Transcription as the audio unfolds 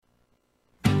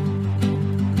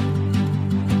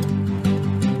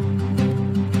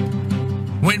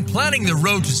planning the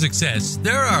road to success,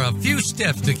 there are a few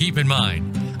steps to keep in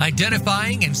mind.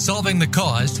 Identifying and solving the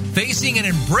cause, facing and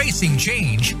embracing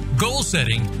change, goal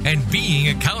setting, and being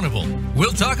accountable.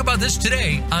 We'll talk about this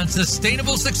today on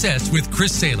Sustainable Success with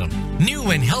Chris Salem.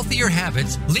 New and healthier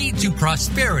habits lead to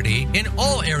prosperity in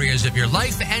all areas of your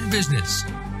life and business.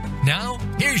 Now,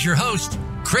 here's your host,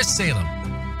 Chris Salem.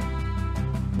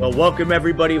 Well, welcome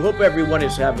everybody. Hope everyone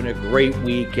is having a great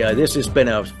week. This has been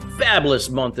a fabulous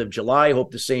month of July. Hope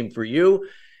the same for you.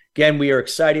 Again, we are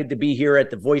excited to be here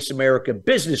at the Voice America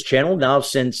Business Channel now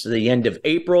since the end of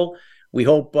April. We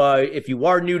hope if you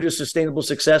are new to Sustainable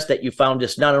Success that you found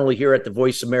us not only here at the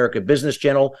Voice America Business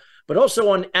Channel, but also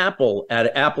on Apple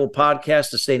at Apple Podcast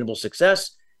Sustainable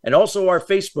Success, and also our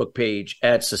Facebook page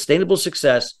at Sustainable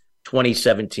Success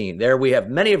 2017. There we have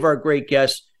many of our great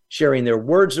guests sharing their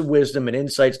words of wisdom and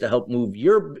insights to help move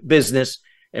your business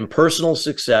and personal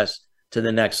success to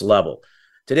the next level.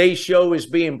 Today's show is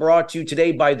being brought to you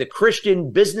today by the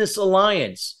Christian Business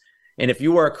Alliance. And if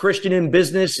you are a Christian in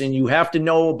business and you have to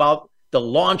know about the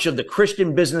launch of the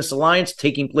Christian Business Alliance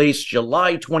taking place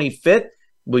July 25th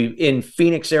in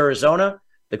Phoenix, Arizona,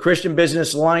 the Christian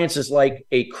Business Alliance is like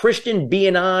a Christian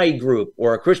B&I group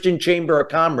or a Christian Chamber of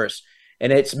Commerce.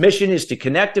 And its mission is to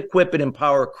connect, equip, and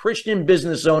empower Christian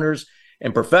business owners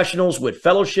and professionals with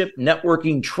fellowship,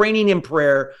 networking, training, and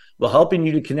prayer, while helping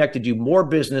you to connect to do more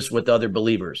business with other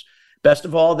believers. Best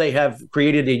of all, they have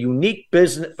created a unique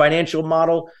business financial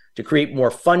model to create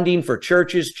more funding for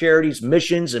churches, charities,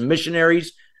 missions, and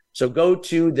missionaries. So go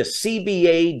to the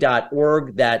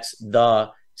CBA.org. That's the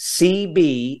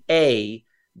CBA.org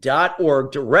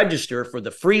to register for the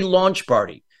free launch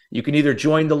party. You can either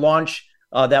join the launch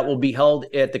that will be held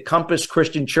at the Compass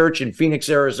Christian Church in Phoenix,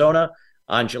 Arizona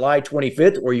on July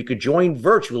 25th, or you could join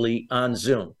virtually on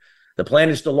Zoom. The plan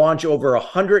is to launch over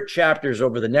 100 chapters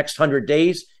over the next 100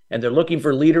 days, and they're looking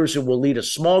for leaders who will lead a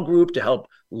small group to help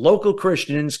local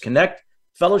Christians connect,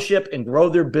 fellowship, and grow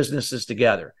their businesses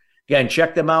together. Again,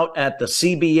 check them out at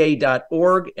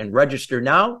thecba.org and register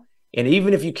now. And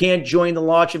even if you can't join the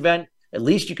launch event, at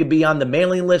least you could be on the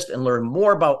mailing list and learn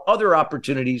more about other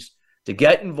opportunities to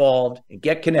get involved and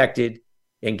get connected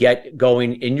and get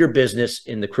going in your business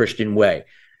in the Christian way.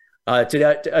 With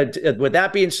that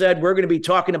being said, we're going to be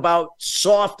talking about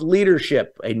soft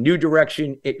leadership, a new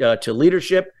direction to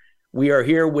leadership. We are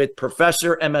here with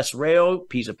Professor M.S. Rao.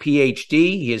 He's a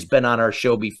PhD. He has been on our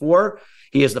show before.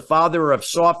 He is the father of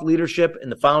soft leadership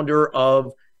and the founder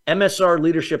of MSR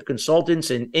Leadership Consultants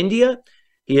in India.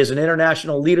 He is an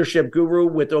international leadership guru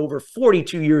with over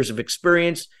 42 years of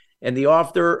experience and the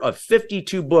author of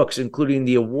 52 books, including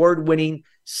the award-winning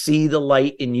See the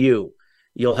Light in You.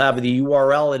 You'll have the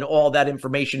URL and all that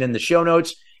information in the show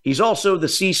notes. He's also the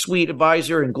C-suite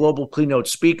advisor and global keynote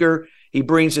speaker. He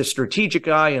brings a strategic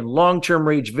eye and long-term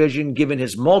range vision, given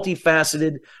his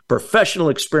multifaceted professional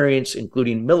experience,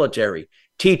 including military,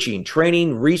 teaching,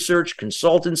 training, research,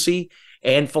 consultancy,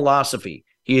 and philosophy.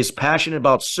 He is passionate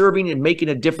about serving and making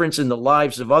a difference in the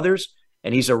lives of others,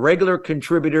 and he's a regular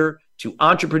contributor to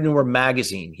Entrepreneur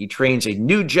Magazine. He trains a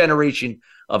new generation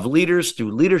of leaders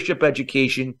through leadership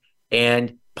education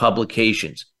and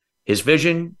publications. His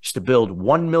vision is to build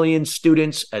 1 million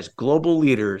students as global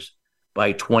leaders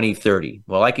by 2030.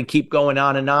 Well, I can keep going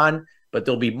on, but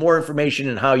there'll be more information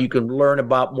on how you can learn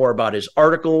more about his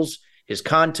articles, his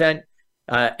content,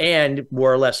 and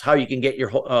more or less how you can get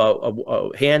your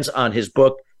hands on his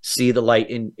book, See the Light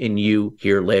in You,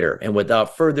 here later. And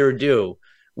without further ado,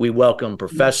 we welcome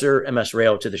Professor M.S.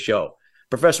 Rao to the show.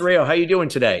 Professor Rao, how are you doing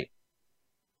today?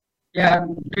 Yeah,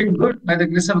 I'm doing good by the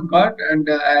grace of God. And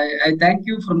I thank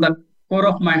you from the core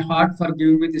of my heart for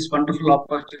giving me this wonderful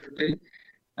opportunity.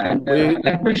 And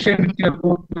I appreciate you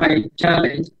about my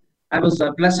challenge. I was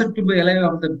blessed to be alive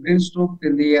of the brain stroke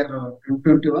in the year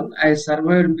 2021. I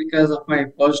survived because of my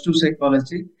positive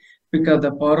psychology, because of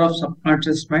the power of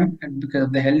subconscious mind, and because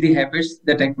of the healthy habits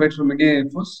that I acquired from Indian Air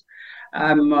Force.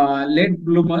 I'm a late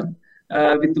bloomer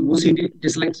with OCD,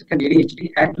 dyslexic, and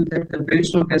ADHD. Add to that, the brain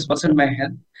stroke has worsened my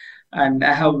health. And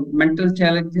I have mental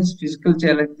challenges, physical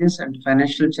challenges, and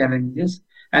financial challenges.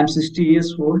 I'm 60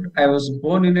 years old. I was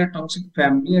born in a toxic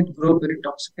family and grew up in a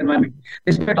toxic environment.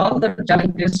 Despite all the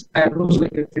challenges, I rose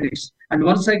like a phoenix. And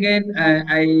once again,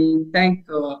 I thank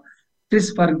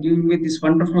Chris for giving me this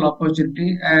wonderful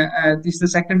opportunity. This is the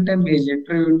second time he has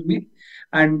interviewed me.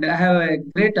 And I have a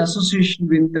great association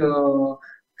with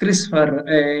Chris for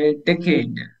a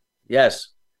decade. Yes.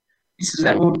 This is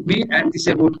about me and this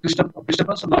is about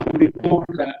Christopher. So now we hold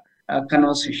a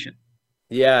conversation.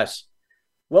 Yes.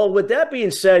 Well, with that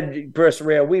being said, Professor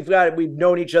Rao, we've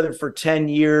known each other for 10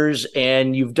 years,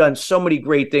 and you've done so many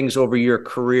great things over your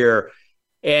career.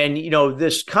 And,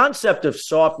 this concept of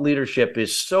soft leadership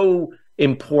is so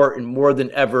important more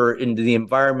than ever in the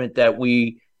environment that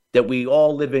we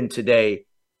all live in today.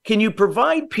 Can you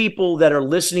provide people that are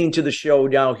listening to the show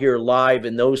now here live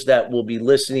and those that will be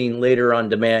listening later on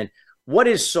demand, what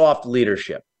is soft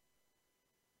leadership?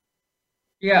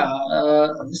 Yeah,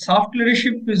 Soft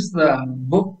Leadership is the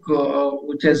book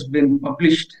which has been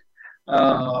published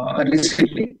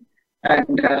recently.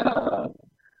 And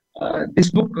this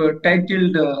book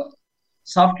titled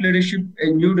Soft Leadership,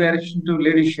 A New Direction to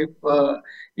Leadership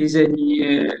is a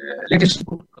latest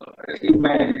book on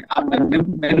my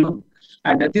menu.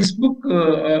 And this book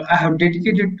I have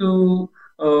dedicated to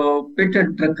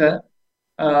Peter Drucker,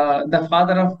 the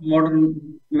father of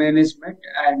modern management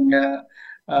and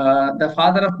the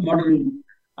father of modern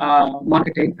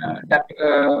marketing.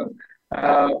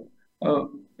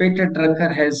 Peter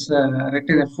Drucker has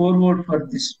written a foreword for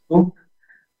this book,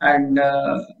 and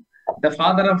the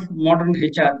father of modern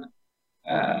HR,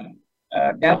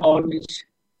 Dale Ulrich,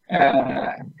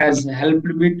 has helped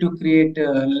me to create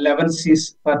 11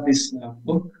 C's for this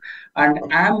book. And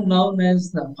I am known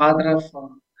as the father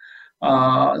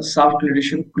of soft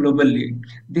leadership globally.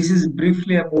 This is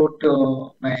briefly about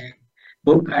my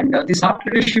book. And the soft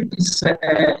leadership is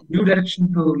a new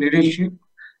direction to leadership.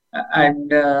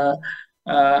 And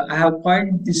I have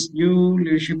coined this new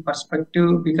leadership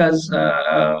perspective because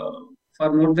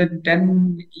for more than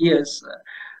 10 years,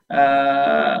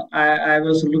 I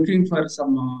was looking for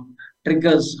some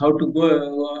triggers how to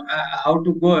go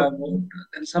about.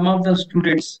 And some of the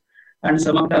students and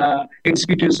some of the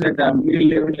executives at the middle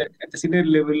level, at the senior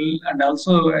level, and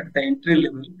also at the entry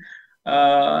level,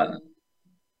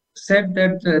 said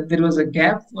that there was a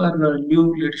gap for a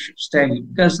new leadership style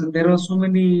because there were so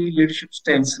many leadership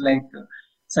styles like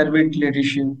servant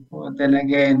leadership, then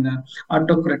again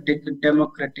autocratic,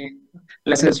 democratic,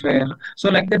 laissez-faire. So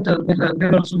like that,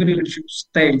 there are so many leadership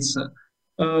styles.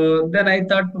 Then I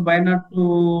thought, why not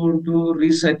to do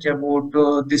research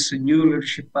about this new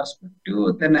leadership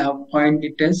perspective? Then I have coined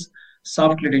it as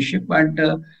soft leadership. And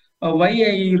why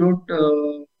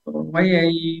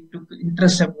I took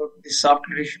interest about this soft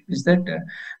leadership is that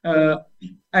I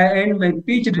earned my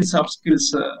PhD in soft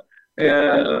skills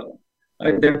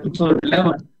in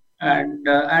 2011, and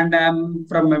I'm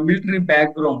from a military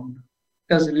background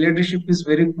because leadership is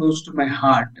very close to my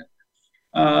heart.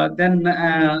 Then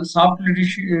soft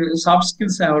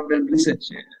skills I have done research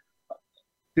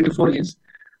 3 to 4 years.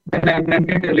 Then I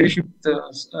blended leadership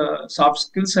with soft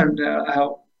skills, and I have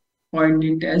coined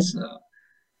it as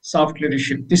soft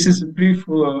leadership. This is a brief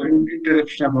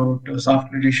introduction about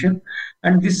soft leadership.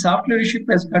 And this soft leadership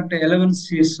has got 11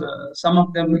 C's. Some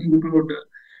of them include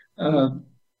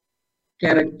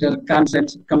character,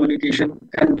 concepts, communication,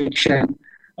 conviction.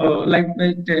 Like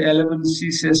the 11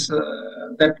 C's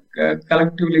that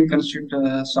collectively constitute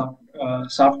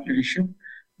soft leadership.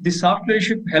 This soft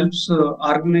leadership helps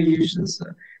organizations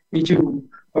achieve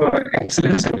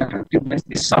excellence and effectiveness.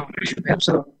 This soft leadership helps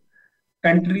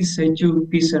countries achieve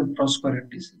peace and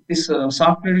prosperity. This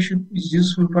soft leadership is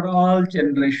useful for all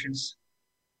generations,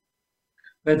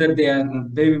 whether they are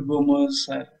baby boomers,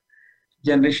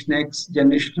 Generation X,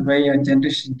 Generation Y, or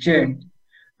Generation Z.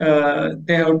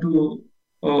 They have to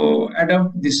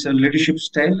adopt this leadership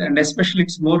style, and especially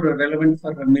it's more relevant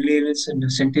for millennials and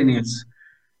centennials.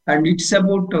 And it's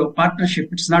about partnership.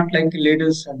 It's not like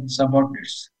leaders and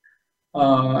subordinates.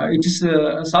 It is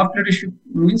soft leadership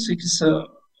means it is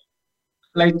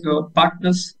like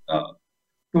partners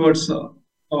towards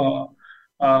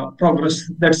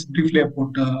progress. That's briefly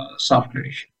about soft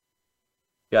leadership.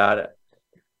 Got it.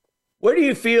 Where do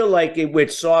you feel like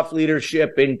with soft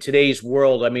leadership in today's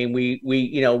world? I mean,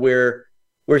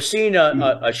 we're seeing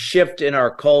a shift in our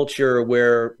culture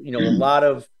where a lot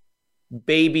of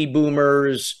baby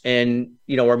boomers and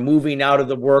are moving out of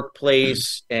the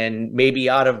workplace and maybe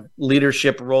out of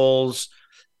leadership roles,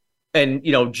 and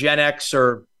Gen X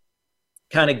are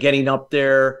kind of getting up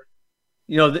there.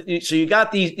 So you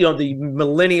got these the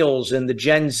millennials and the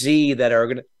Gen Z that are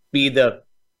going to be the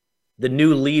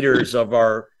new leaders of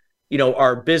our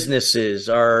our businesses,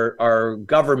 our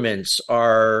governments,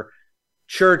 our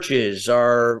churches,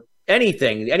 our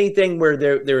anything where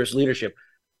there is leadership.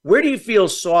 Where do you feel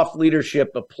soft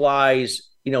leadership applies,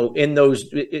 in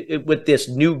those with this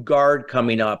new guard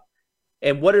coming up?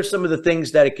 And what are some of the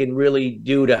things that it can really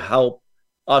do to help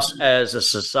us as a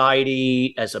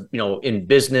society, as in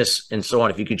business and so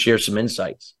on? If you could share some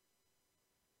insights.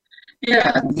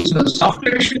 Yeah, so soft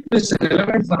leadership is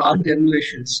relevant for all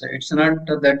generations. It's not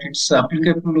that it's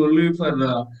applicable only for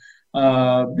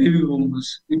baby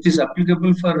boomers. It is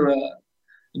applicable for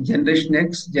Generation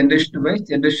X, Generation Y,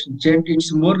 Generation Z.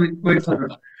 It's more required for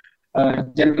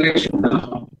generation.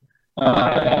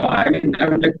 I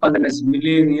would like to call them as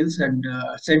millennials and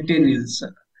centennials.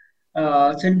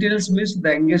 Centennials means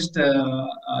the youngest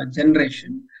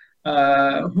generation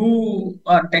who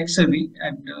are tech savvy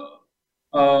and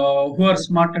who are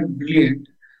smart and brilliant.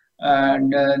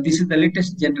 And this is the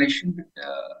latest generation.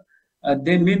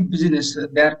 They mean business.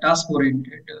 They are task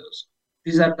oriented.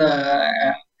 These are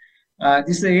the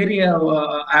this is the area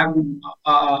I'm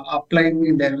applying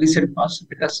in the recent past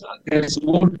because there is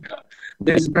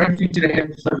bright future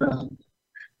ahead for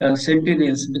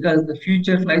centennials, because the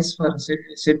future lies for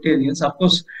centennials. Of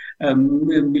course,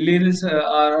 millennials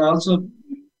are also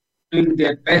doing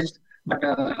their best, but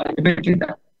ultimately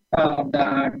the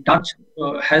touch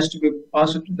has to be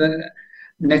passed to the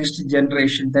next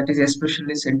generation, that is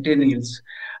especially centennials.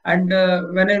 And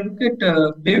when I look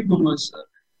at baby boomers,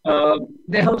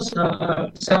 they have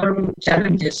several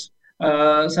challenges.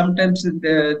 Sometimes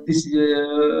these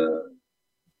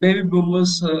baby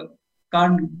boomers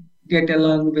can't get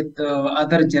along with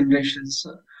other generations.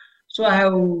 So I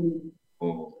have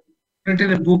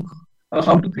written a book,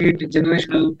 How to Create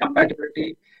Generational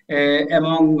Compatibility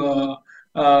among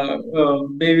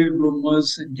baby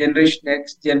boomers, Generation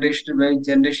X, Generation Y,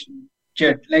 Generation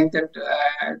Z. Like that,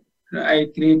 I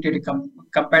created a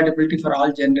compatibility for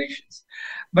all generations.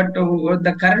 But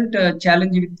the current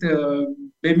challenge with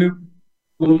baby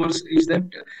boomers is that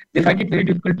they find it very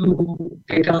difficult to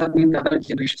get along with other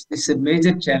generations. This is a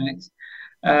major challenge.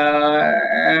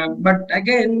 But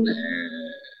again,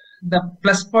 the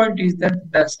plus point is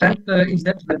that the strength is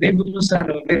that the baby boomers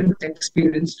are very much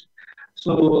experienced,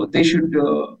 so they should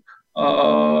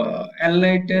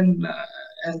enlighten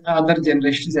other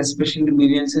generations, especially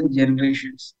millennials and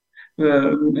generations,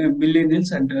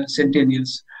 millennials and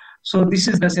centennials. So this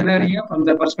is the scenario from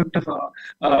the perspective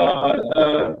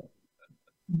of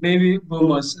baby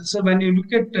boomers. So when you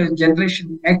look at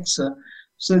Generation X,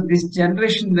 so this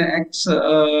Generation X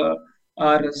are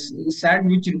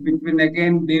sandwiched between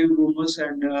again baby boomers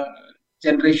and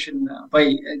Generation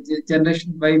Y.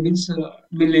 Generation Y means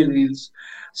millennials.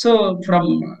 So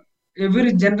from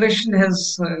every generation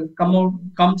has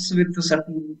comes with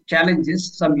certain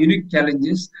challenges, some unique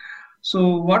challenges.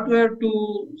 So what we have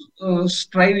to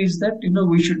strive is that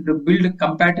we should build a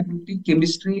compatibility,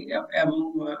 chemistry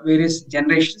among various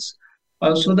generations,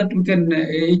 so that we can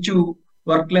achieve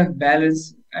work-life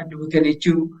balance, and we can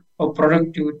achieve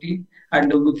productivity,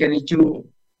 and we can achieve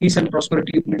peace and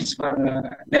prosperity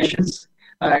for nations.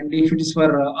 And if it is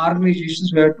for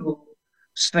organizations, we have to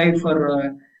strive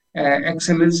for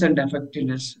excellence and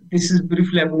effectiveness. This is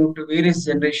briefly about various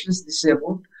generations. This is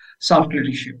about soft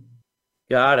leadership.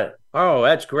 Got it. Oh,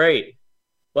 that's great.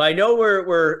 Well, I know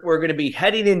we're going to be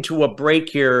heading into a break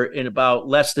here in about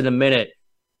less than a minute,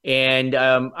 and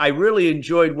I really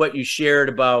enjoyed what you shared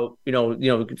about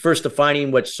first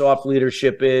defining what soft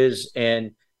leadership is,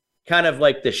 and kind of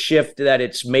like the shift that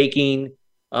it's making,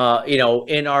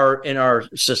 in our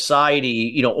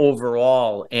society,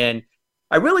 overall. And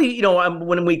I really,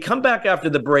 when we come back after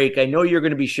the break, I know you're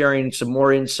going to be sharing some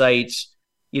more insights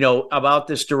about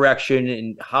this direction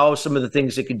and how some of the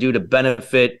things it can do to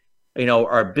benefit,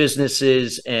 our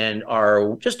businesses and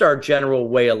our general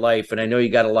way of life. And I know you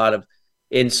got a lot of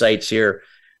insights here,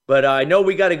 but I know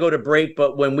we got to go to break.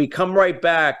 But when we come right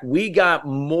back, we got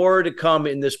more to come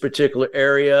in this particular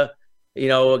area.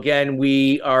 Again,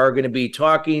 we are going to be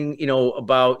talking,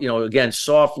 about, again,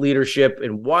 soft leadership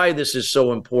and why this is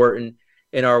so important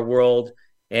in our world.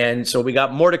 And so we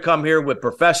got more to come here with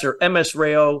Professor M.S.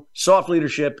 Rao, Soft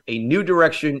Leadership, a New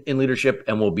Direction in Leadership,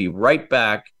 and we'll be right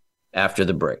back after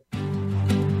the break.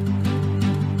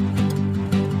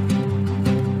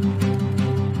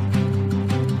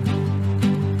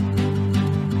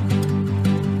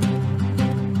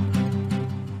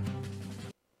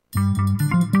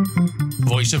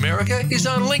 Voice America is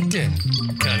on LinkedIn.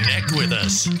 Connect with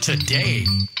us today.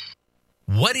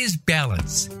 What is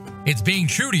balance? It's being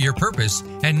true to your purpose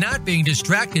and not being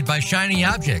distracted by shiny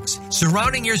objects,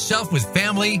 surrounding yourself with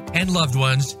family and loved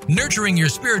ones, nurturing your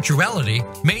spirituality,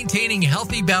 maintaining a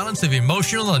healthy balance of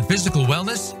emotional and physical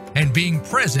wellness, and being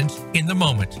present in the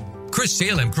moment. Chris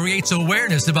Salem creates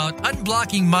awareness about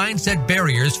unblocking mindset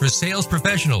barriers for sales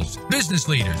professionals, business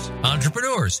leaders,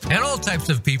 entrepreneurs, and all types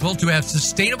of people to have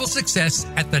sustainable success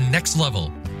at the next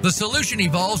level. The solution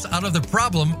evolves out of the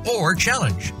problem or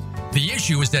challenge. The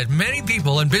issue is that many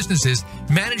people and businesses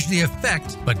manage the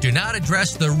effect but do not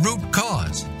address the root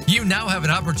cause. You now have an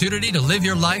opportunity to live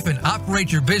your life and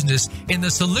operate your business in the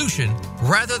solution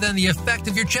rather than the effect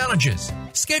of your challenges.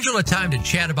 Schedule a time to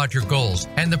chat about your goals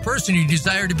and the person you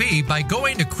desire to be by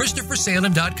going to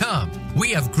ChristopherSalem.com.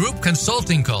 We have group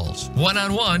consulting calls,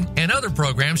 one-on-one, and other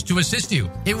programs to assist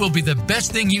you. It will be the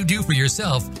best thing you do for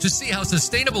yourself to see how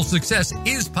sustainable success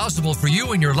is possible for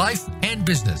you in your life and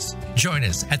business. Join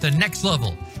us at the next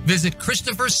level. Visit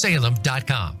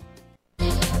ChristopherSalem.com.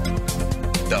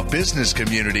 The business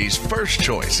community's first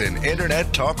choice in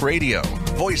Internet Talk Radio.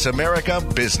 Voice America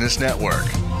Business Network.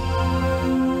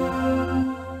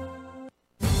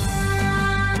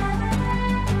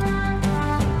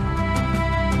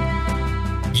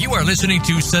 You are listening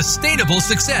to Sustainable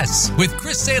Success with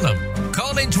Chris Salem.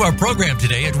 Call into our program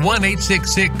today at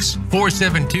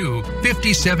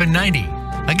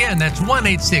 1-866-472-5790. Again, that's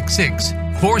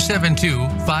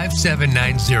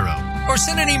 1-866-472-5790. Or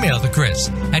send an email to Chris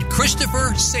at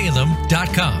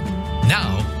ChristopherSalem.com.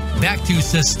 Now, back to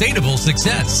Sustainable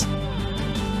Success.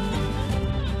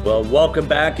 Well, welcome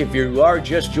back. If you are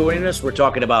just joining us, we're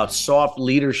talking about soft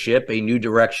leadership, a new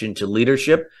direction to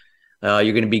leadership.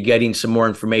 You're going to be getting some more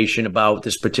information about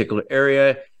this particular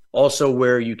area. Also,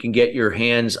 where you can get your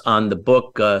hands on the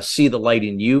book, See the Light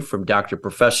in You, from Dr.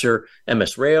 Professor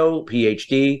M.S. Rao,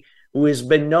 PhD, who is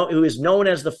known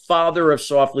as the father of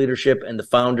soft leadership and the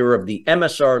founder of the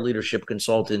MSR Leadership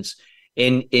Consultants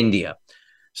in India.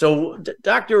 So,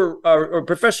 Dr. or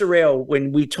Professor Rao,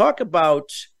 when we talk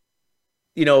about,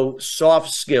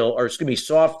 soft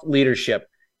leadership,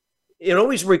 it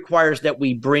always requires that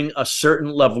we bring a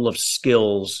certain level of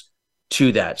skills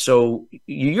to that. So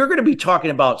you're going to be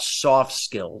talking about soft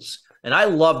skills. And I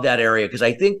love that area because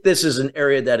I think this is an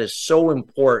area that is so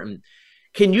important.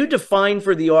 Can you define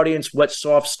for the audience what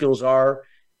soft skills are?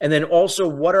 And then also,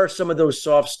 what are some of those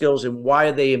soft skills and why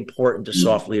are they important to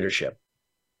soft leadership?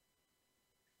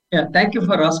 Yeah, thank you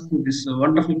for asking this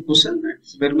wonderful question.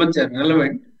 It's very much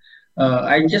relevant.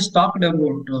 I just talked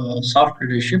about soft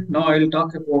leadership. Now I will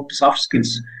talk about soft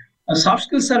skills. Soft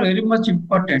skills are very much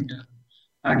important.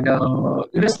 And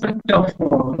irrespective of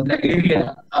the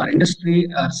area, industry,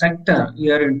 sector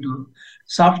you are into,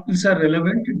 soft skills are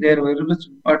relevant. They are very much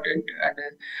important.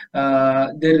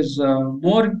 And there is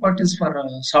more importance for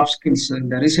soft skills in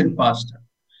the recent past.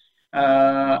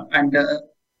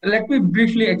 Let me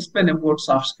briefly explain about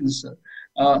soft skills.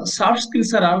 Soft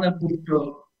skills are all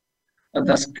about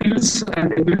the skills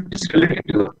and abilities related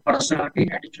to personality,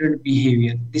 attitude, and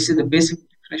behavior. This is the basic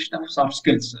definition of soft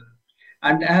skills.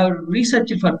 And I have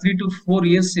researched for 3 to 4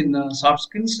 years in soft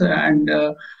skills, and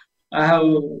I have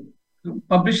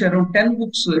published around 10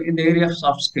 books in the area of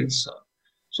soft skills.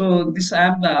 So I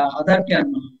am the authority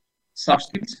on soft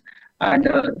skills, and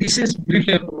this is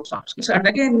briefly about soft skills. And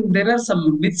again, there are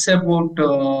some myths about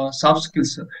soft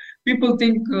skills. People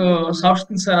think soft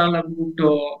skills are all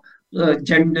about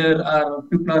gender, or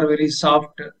people are very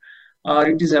soft, or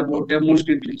it is about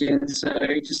emotional intelligence,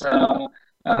 it is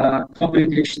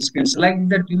communication skills, like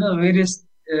that, various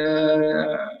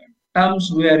terms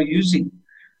we are using.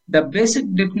 The basic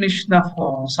definition of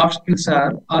soft skills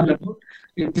are all about,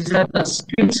 these are the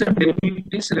skills and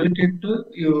abilities related to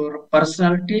your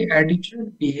personality,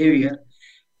 attitude, behavior.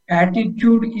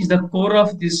 Attitude is the core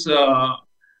of this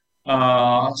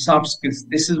soft skills.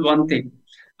 This is one thing.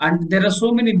 And there are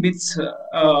so many myths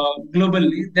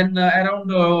globally. Then around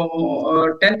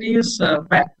 10 years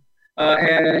back,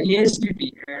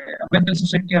 ASTD, American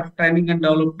Society of Training and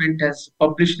Development, has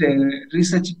published a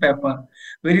research paper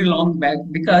very long back,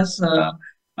 because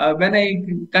when I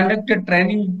conducted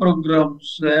training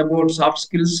programs about soft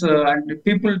skills and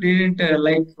people didn't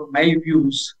like my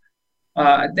views,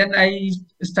 then I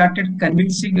started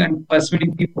convincing and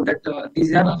persuading people that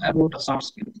these are about soft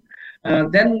skills.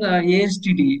 Then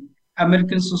ASTD,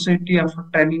 American Society of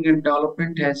Training and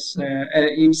Development, it's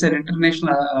an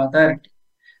international authority.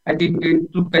 I think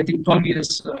it took 12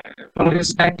 years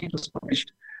back it was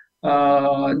published.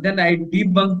 Then I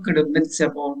debunked myths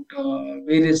about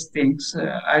various things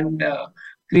and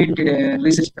created a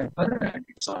research paper, and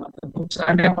it's on the books.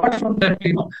 And apart from that,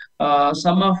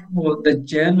 some of the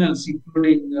journals,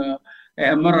 including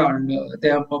Emerald, they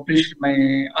have published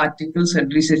my articles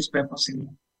and research papers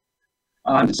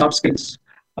on soft skills.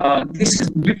 This is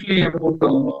briefly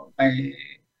about my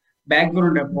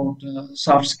background about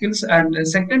soft skills. And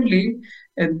secondly,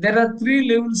 there are 3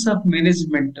 levels of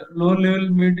management: low level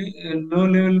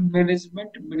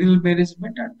management, middle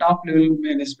management, and top level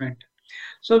management.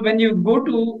 So when you go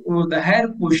to the higher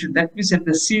position, that means at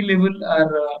the C level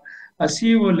or a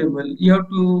CEO level, you have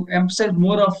to emphasize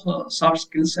more of soft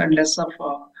skills and less of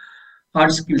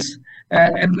hard skills.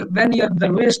 And when you are the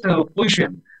lowest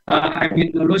position,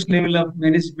 the lowest level of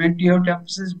management, you have to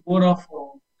emphasize more of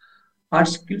hard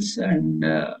skills and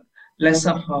less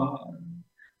of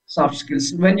soft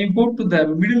skills. When you go to the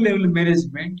middle level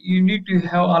management, you need to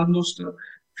have almost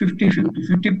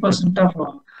 50% of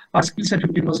hard skills and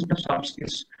 50% of soft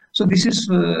skills. So this is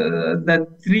the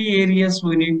three areas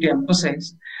we need to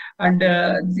emphasize. And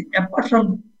apart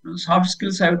from soft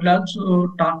skills, I would also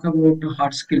talk about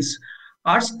hard skills.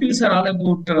 Hard skills are all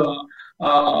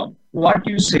about what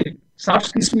you say. Soft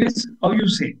skills means how you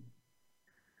say.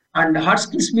 And hard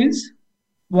skills means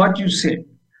what you say.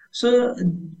 So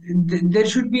there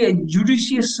should be a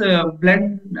judicious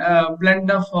blend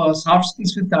of soft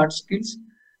skills with hard skills,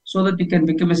 so that you can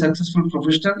become a successful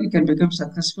professional, you can become a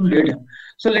successful leader.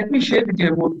 So let me share with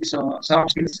you about this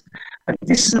soft skills.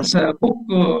 This is a book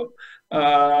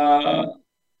I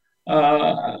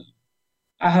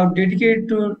have dedicated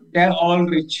to Dave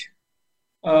Ulrich,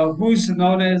 who is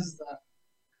known as the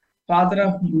father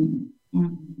of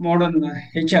modern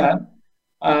HR.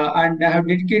 And I have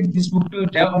dedicated this book to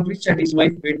Dave Ulrich and his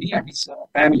wife Betty and his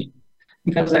family,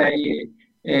 because I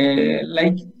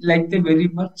like them very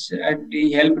much, and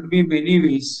he helped me many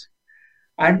ways.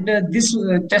 And this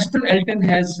Chester Elton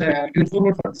has written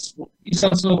forward for this book. He's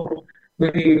also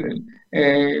very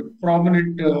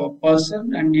prominent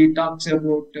person, and he talks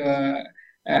about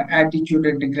attitude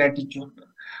and gratitude.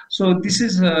 So this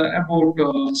is about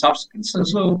soft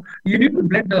skills. So you need to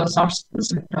blend soft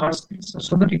skills with hard skills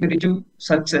so that you can achieve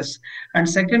success. And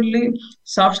secondly,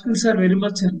 soft skills are very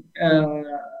much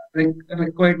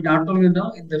required not only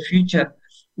now, in the future.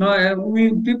 Now,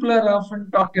 people are often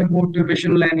talking about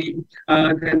machine learning,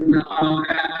 then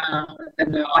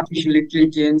artificial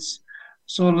intelligence.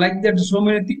 So like that, so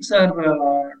many things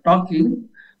are talking.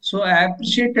 So I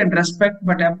appreciate and respect,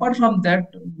 but apart from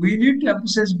that, we need to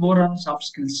emphasize more on soft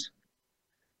skills.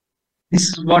 This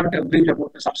is what I believe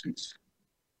about the soft skills.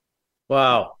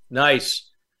 Wow, nice.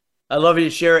 I love you to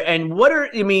share. And what are,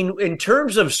 I mean, in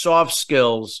terms of soft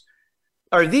skills,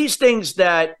 are these things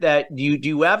that do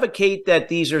you advocate that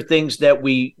these are things that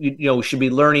we should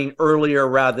be learning earlier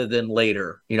rather than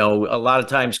later? A lot of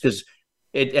times, because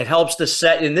it helps to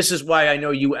set, and this is why I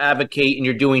know you advocate and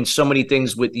you're doing so many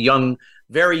things with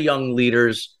very young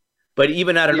leaders, but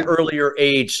even at an earlier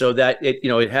age, so that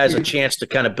it has a chance to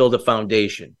kind of build a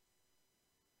foundation.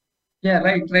 Yeah,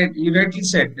 right. You rightly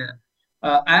said.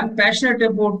 I'm passionate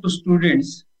about the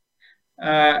students,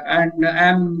 and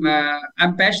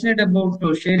I'm passionate about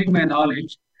sharing my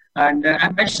knowledge, and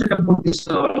I'm passionate about this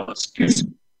skills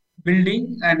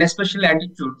building and especially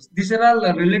attitudes. These are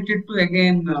all related to,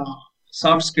 again,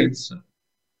 soft skills.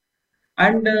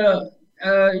 And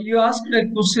you asked a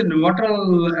question, what are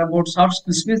all about soft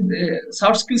skills?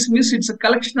 Soft skills means it's a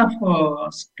collection of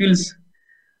skills,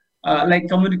 like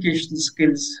communication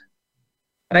skills,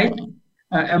 right?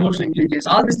 Emotional intelligence.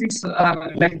 All these things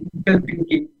are like critical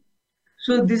thinking.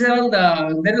 So these are all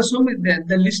there are so many,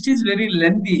 the list is very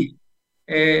lengthy.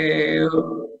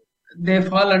 They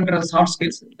fall under soft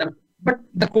skills. But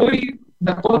the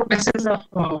core essence of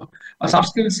soft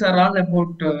skills are all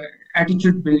about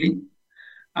attitude building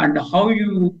and how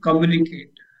you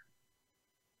communicate.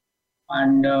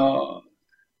 And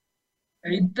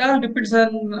it all depends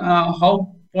on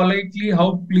how politely,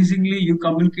 how pleasingly you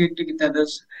communicate with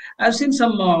others. I've seen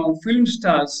some film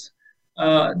stars.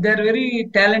 They're very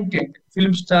talented.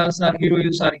 Film stars or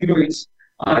heroines or heroines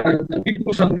or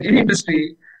people from any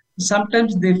industry.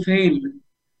 Sometimes they fail.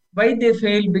 Why they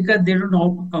fail? Because they don't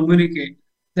know how to communicate.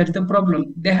 That's the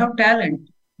problem. They have talent,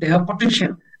 they have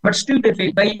potential, but still they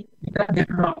fail. Why? Because they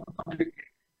don't know how to communicate.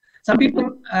 Some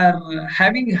people are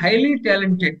having highly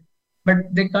talented, but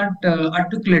they can't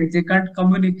articulate, they can't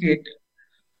communicate.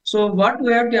 So what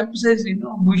we have to emphasize,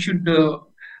 we should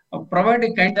provide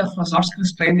a kind of soft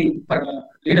skills training for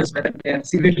leaders, whether they are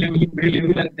senior level, middle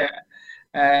level,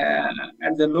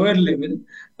 at the lower level,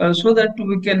 so that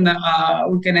we can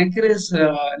encourage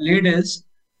leaders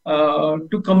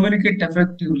to communicate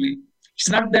effectively. It's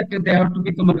not that they have to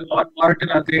become an orator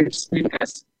or great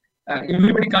speakers.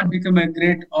 Everybody can't become a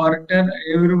great orator.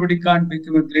 Everybody can't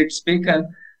become a great speaker,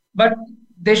 but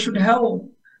they should have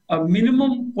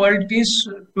minimum qualities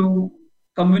to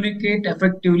communicate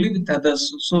effectively with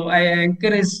others. So I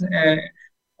encourage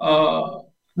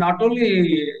not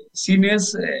only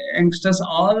seniors, youngsters,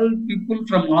 all people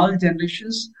from all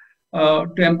generations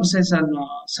to emphasize on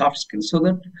soft skills, so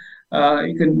that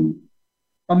you can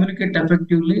communicate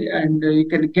effectively and you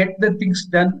can get the things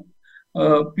done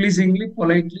pleasingly,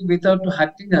 politely, without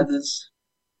hurting others.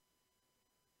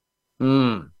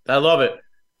 I love it.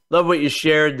 Love what you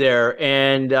shared there,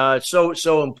 and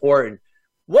so important.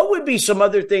 What would be some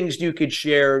other things you could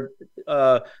share,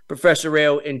 Professor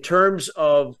Rayo, in terms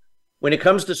of when it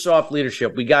comes to soft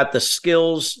leadership? We got the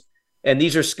skills And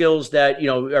these are skills that,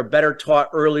 are better taught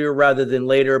earlier rather than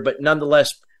later, but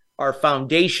nonetheless are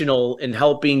foundational in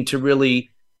helping to really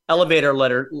elevate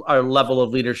our level of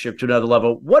leadership to another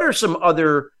level. What are some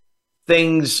other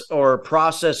things or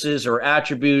processes or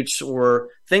attributes or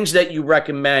things that you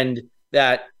recommend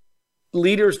that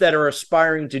leaders that are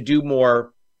aspiring to do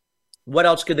more, what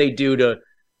else could they do to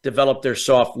develop their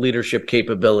soft leadership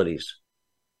capabilities?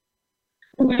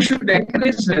 We should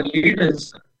encourage the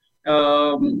leaders.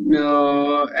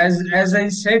 As I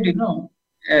said,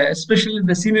 especially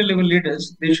the senior level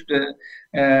leaders, they should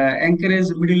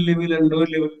encourage middle level and lower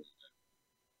level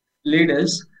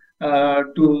leaders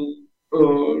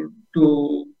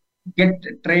to get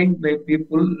trained by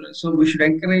people. So we should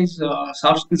encourage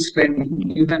soft skills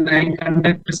training. Even I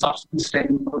conduct soft skills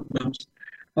training programs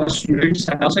for students,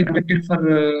 and also conducted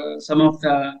for some of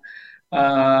the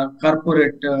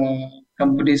corporate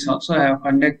companies also have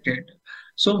conducted.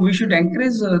 So we should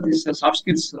encourage these soft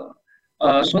skills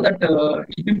so that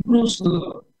it improves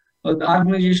the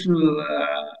organizational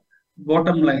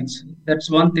bottom lines. That's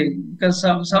one thing. Because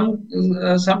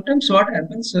sometimes what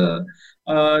happens,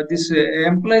 these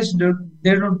employees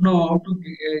they don't know how to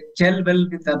gel well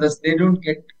with others. They don't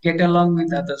get along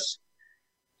with others.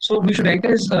 So we should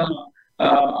encourage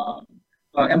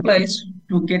employees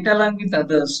to get along with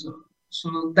others.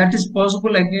 So that is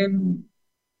possible again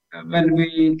when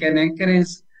we can encourage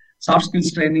soft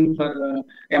skills training for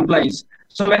employees.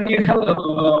 So when you have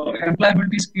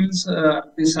employability skills,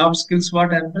 the soft skills,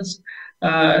 what happens?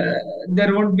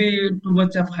 There won't be too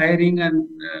much of hiring, and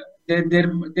there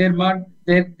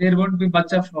won't be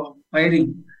much of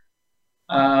firing.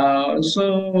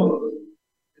 So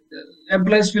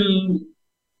employees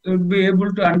will be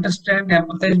able to understand,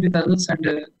 empathize with others, and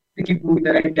they keep moving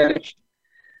in the right direction.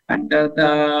 And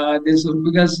this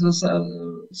because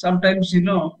sometimes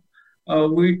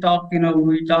we talk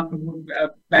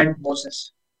about bad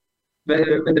bosses,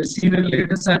 whether senior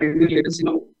leaders or junior leaders.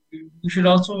 We should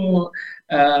also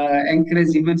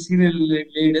encourage even senior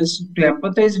leaders to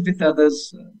empathize with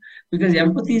others, because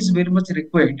empathy is very much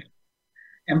required.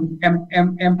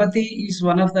 Empathy is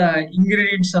one of the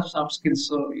ingredients of soft skills.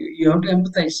 So you have to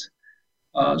empathize.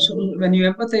 So when you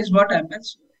empathize, what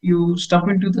happens? You step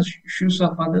into the shoes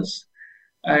of others,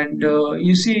 and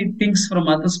you see things from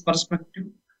others' perspective,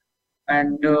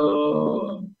 and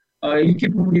you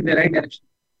keep moving in the right direction.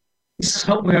 This is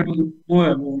how we have to move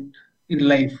about in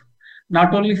life,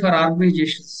 not only for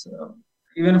organizations,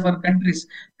 even for countries.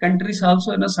 Countries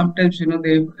also, sometimes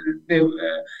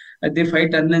they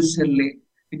fight unnecessarily.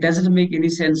 It doesn't make any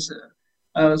sense.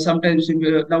 Sometimes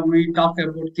now we talk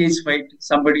about case fight.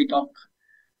 Somebody talk.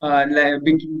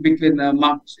 Between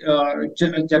Mark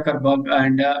Zuckerberg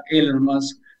and Elon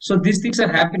Musk. So these things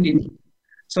are happening.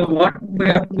 So what we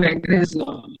have to encourage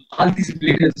all these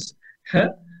leaders,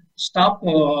 stop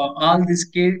all this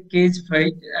cage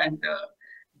fight and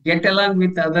get along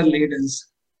with other leaders.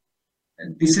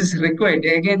 This is required.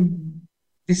 Again,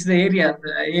 this is the area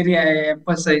I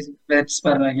emphasize. That's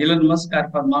for Elon Musk or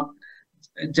for Mark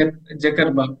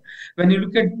Zuckerberg. When you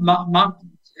look at Mark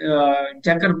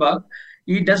Zuckerberg,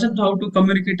 he doesn't know how to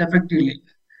communicate effectively,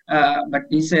 but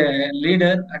he's a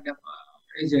leader and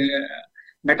he's a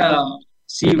Meta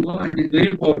CEO and he's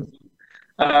very powerful.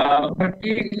 But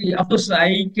of course,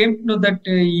 I came to know that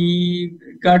he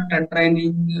got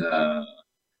training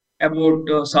about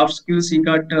soft skills. He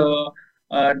got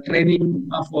training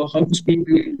of how to speak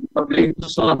in public.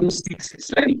 So all those things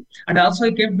he's learning. And also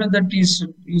I came to know that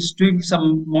he's doing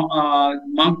some,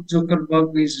 Mark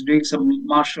Zuckerberg is doing some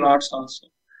martial arts also.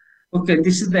 Okay,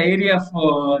 this is the area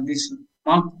of this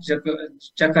Mark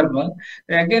Zuckerberg.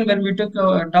 Again, when we talk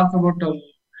about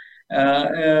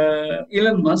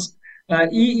Elon Musk,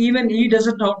 even he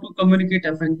doesn't know how to communicate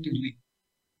effectively.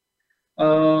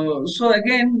 So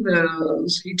again,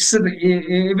 it's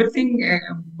everything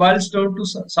boils down to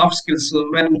soft skills. So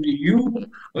when you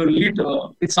lead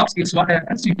with soft skills, what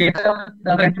happens? You get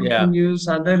other entrepreneurs,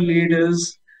 other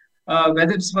leaders,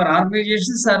 whether it's for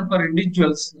organizations or for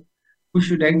individuals. We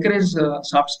should encourage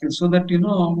soft skills so that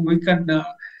we can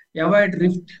avoid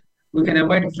rift, we can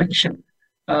avoid friction.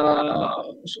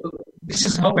 So this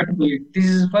is how we do it. This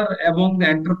is for among the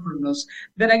entrepreneurs.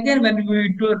 Then again, when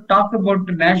we talk about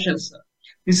nations,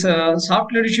 this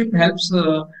soft leadership helps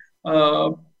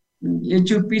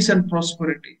achieve peace and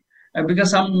prosperity.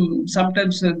 Because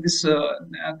sometimes these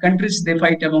countries they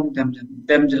fight among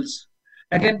themselves.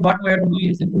 Again, what we have to do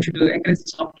is we should encourage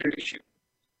soft leadership.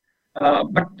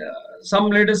 But some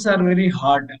leaders are very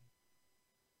hard.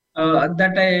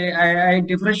 That I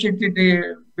differentiate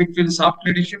between soft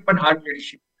leadership and hard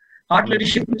leadership. Hard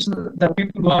leadership is the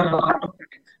people who are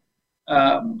autocratic.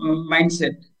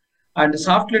 mindset. And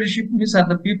soft leadership means that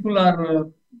the people are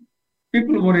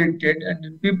people oriented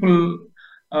and people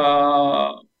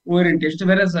orientation,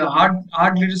 whereas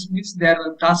hard leaders means they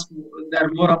are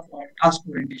more of task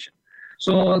orientation.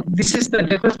 So this is the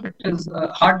difference between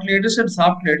hard leaders and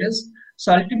soft leaders.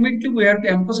 So ultimately, we have to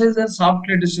emphasize the soft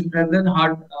leadership rather than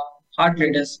hard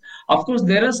leaders. Of course,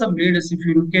 there are some leaders. If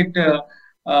you look at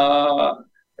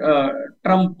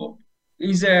Trump,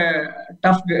 he's a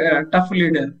tough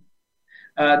leader.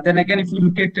 Then again, if you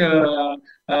look at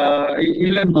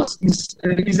Elon Musk,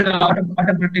 he's an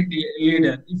autocratic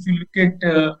leader. If you look at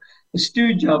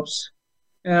Steve Jobs,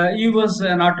 he was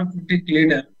an autocratic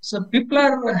leader. So people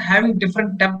are having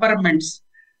different temperaments.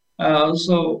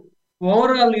 So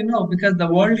overall, because the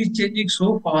world is changing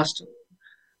so fast,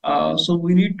 so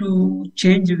we need to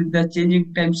change with the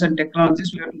changing times and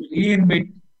technologies. We have to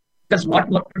reinvent, because what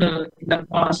worked in the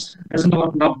past doesn't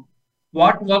work now.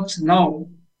 What works now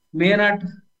may not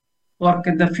work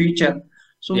in the future.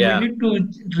 So we need to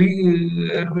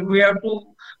we have to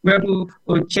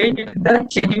change the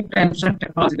changing times and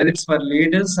technology, whether it's for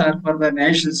leaders or for the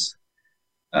nations.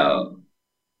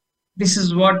 This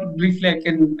is what briefly I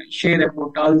can share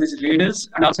about all these leaders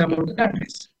and also about the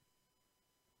countries.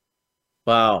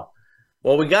 Wow.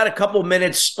 Well, we got a couple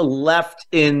minutes left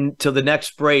into the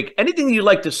next break. Anything you'd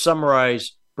like to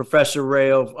summarize, Professor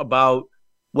Rayo, about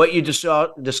what you just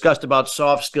discussed about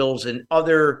soft skills and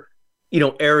other,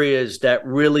 areas that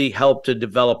really help to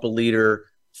develop a leader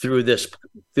through this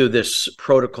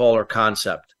protocol or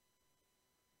concept?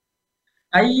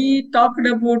 I talked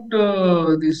about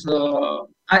this.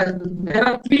 There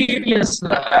are 3 areas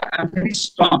I'm very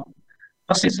strong.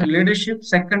 First is leadership,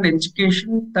 second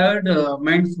education, third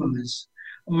mindfulness.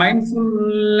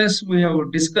 Mindfulness we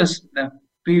have discussed in the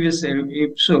previous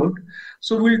episode.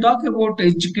 So we'll talk about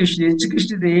education.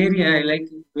 Education is the area I like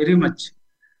very much.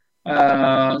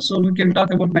 So we can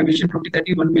talk about my vision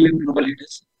 2030, 1 million global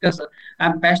leaders, because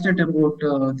I'm passionate about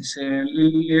this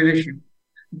leadership.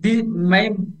 My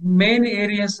main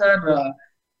areas are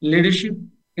leadership,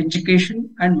 education,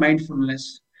 and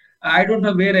mindfulness. I don't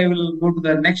know where I will go to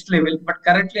the next level, but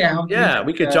currently I have. Yeah,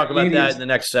 we can talk about that in the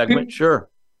next segment. Sure.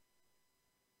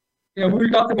 Yeah, we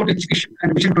will talk about education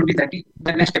and Vision 2030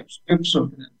 the next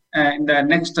episode in the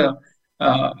next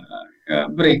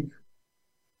break.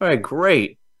 All right,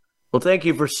 great. Well, thank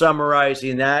you for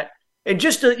summarizing that. And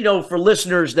just to, for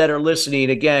listeners that are listening,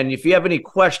 again, if you have any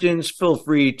questions, feel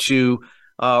free to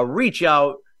reach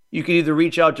out. You can either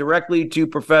reach out directly to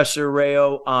Professor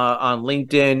Rayo on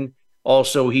LinkedIn.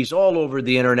 Also, he's all over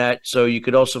the internet, so you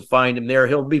could also find him there.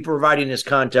 He'll be providing his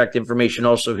contact information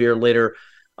also here later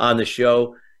on the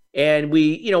show. And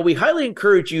we highly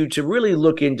encourage you to really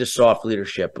look into soft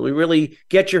leadership. We really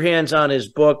get your hands on his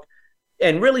book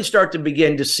and really start to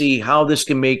begin to see how this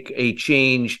can make a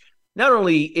change, not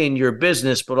only in your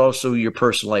business, but also your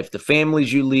personal life, the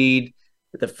families you lead,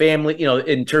 the family,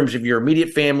 in terms of your immediate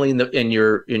family and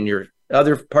your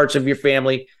other parts of your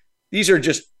family. These are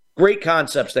just great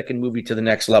concepts that can move you to the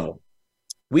next level.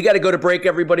 We got to go to break,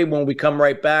 everybody. When we come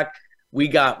right back, we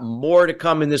got more to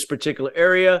come in this particular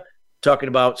area, talking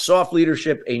about soft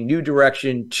leadership, a new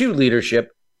direction to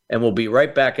leadership, and we'll be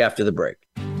right back after the break.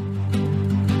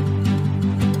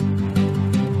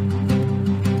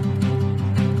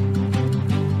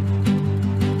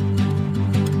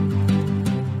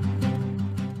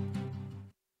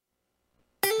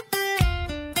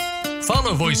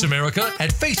 Follow Voice America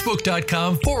at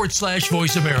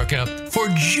Facebook.com/Voice America for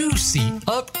juicy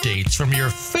updates from your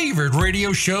favorite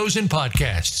radio shows and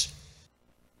podcasts.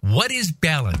 What is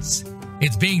balance?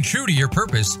 It's being true to your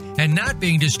purpose and not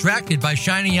being distracted by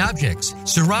shiny objects,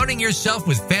 surrounding yourself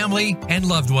with family and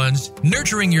loved ones,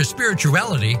 nurturing your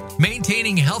spirituality,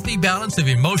 maintaining healthy balance of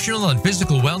emotional and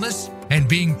physical wellness, and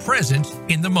being present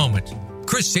in the moment.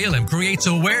 Chris Salem creates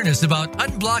awareness about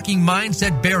unblocking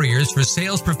mindset barriers for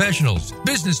sales professionals,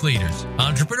 business leaders,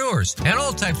 entrepreneurs, and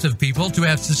all types of people to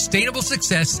have sustainable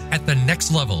success at the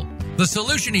next level. The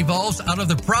solution evolves out of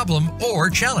the problem or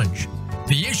challenge.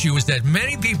 The issue is that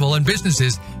many people and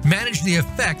businesses manage the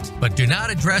effect but do not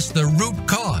address the root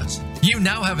cause. You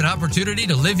now have an opportunity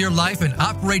to live your life and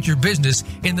operate your business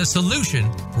in the solution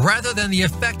rather than the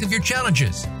effect of your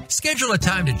challenges. Schedule a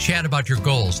time to chat about your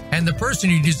goals and the person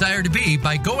you desire to be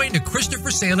by going to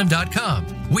ChristopherSalem.com.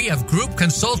 We have group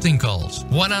consulting calls,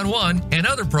 one-on-one, and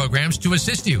other programs to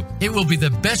assist you. It will be the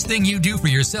best thing you do for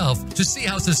yourself to see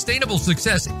how sustainable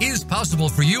success is possible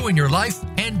for you in your life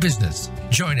and business.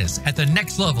 Join us at the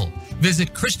next level.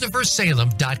 Visit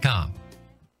ChristopherSalem.com.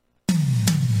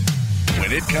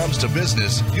 When it comes to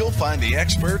business, you'll find the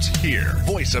experts here.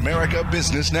 Voice America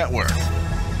Business Network.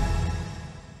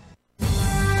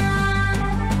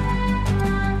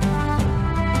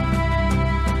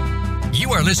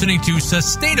 are listening to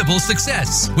Sustainable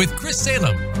Success with Chris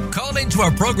Salem. Call into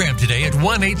our program today at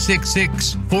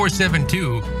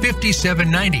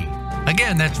 1-866-472-5790.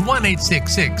 Again, that's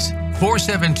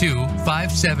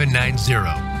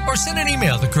 1-866-472-5790. Or send an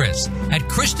email to Chris at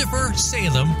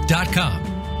ChristopherSalem.com.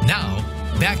 Now,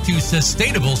 back to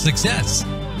Sustainable Success.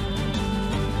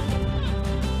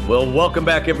 Well, welcome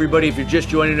back, everybody. If you're just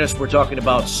joining us, we're talking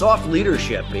about soft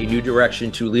leadership, a new direction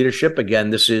to leadership.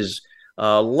 Again, this is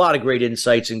a lot of great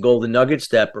insights and golden nuggets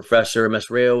that Professor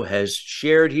Mesrio has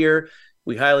shared here.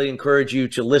 We highly encourage you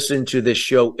to listen to this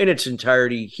show in its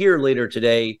entirety here later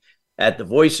today at the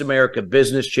Voice America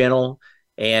Business Channel.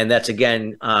 And that's,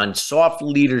 again, on soft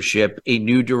leadership, a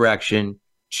new direction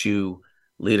to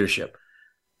leadership.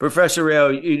 Professor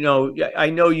Rao, I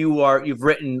know you've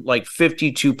written like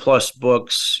 52 plus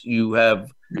books. You have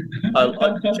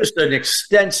just an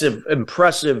extensive,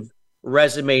 impressive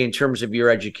resume in terms of your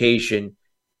education.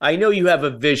 I know you have a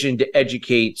vision to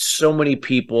educate so many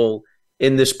people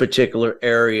in this particular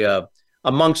area,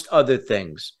 amongst other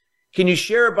things. Can you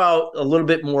share a little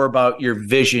bit more about your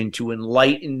vision to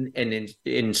enlighten and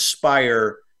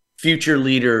inspire future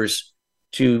leaders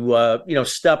to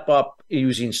step up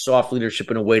using soft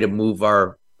leadership in a way to move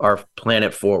our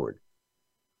planet forward?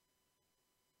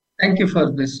 Thank you for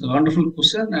this wonderful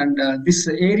question. And this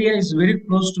area is very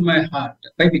close to my heart.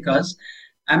 Why? Because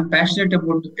I'm passionate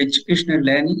about education and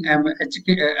learning. I'm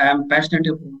passionate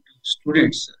about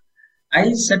students.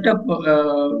 I set up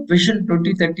Vision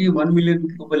 2030, 1 million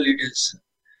global leaders.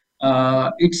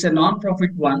 It's a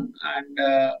non-profit one, and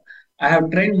I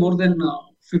have trained more than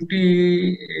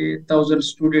 50,000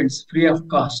 students free of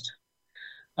cost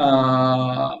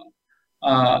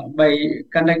by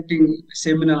conducting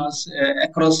seminars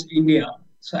across India.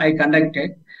 So I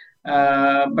conducted,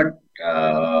 but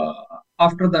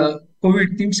after the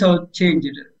COVID, things have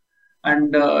changed,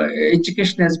 and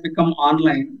education has become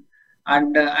online.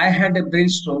 And I had a brain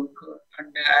stroke,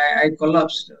 and I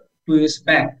collapsed 2 years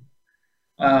back.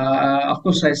 Of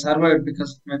course, I survived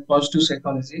because of my positive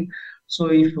psychology. So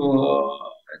if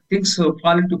things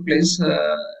fall into place,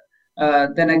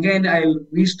 then again, I'll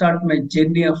restart my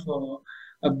journey of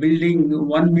building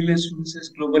 1 million students as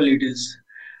global leaders.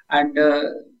 And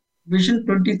Vision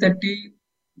 2030,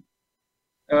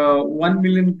 1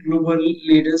 million global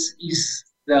leaders is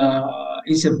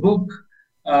a book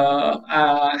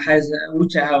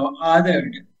which I have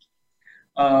authored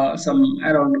some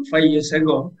around 5 years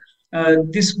ago.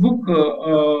 This book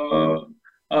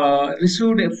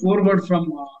received a foreword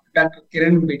from Dr.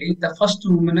 Kiran Bedi, the first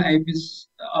woman IPS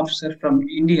officer from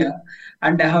India,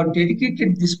 and I have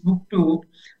dedicated this book to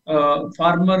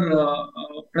former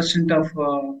President of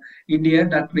India,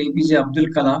 Dr. APJ Abdul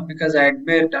Kalam, because I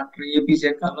admire Dr.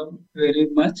 APJ Kalam very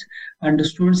much, and the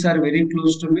students are very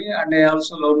close to me, and I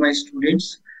also love my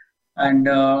students. And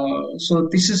so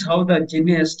this is how the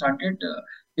journey has started.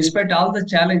 Despite all the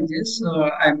challenges,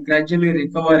 I'm gradually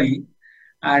recovering,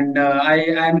 and I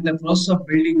am in the process of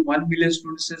building 1 million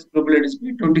students as global leaders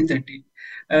by 2030.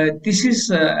 This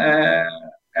is a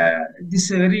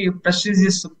very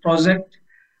prestigious project,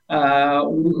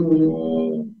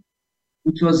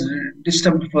 which was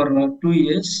disturbed for 2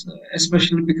 years,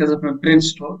 especially because of my brain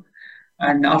stroke.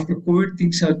 And after COVID,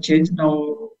 things have changed.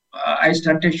 Now I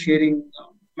started sharing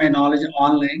my knowledge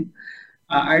online.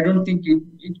 I don't think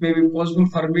it may be possible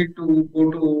for me to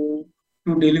go to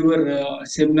deliver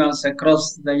seminars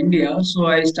across the India. So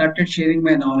I started sharing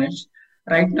my knowledge.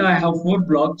 Right now I have 4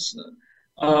 blogs.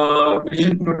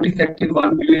 Vision 2030,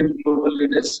 1 million global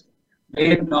leaders,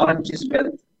 where knowledge is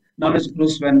wealth. Knowledge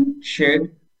grows when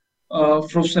shared.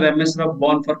 Professor MS Rao,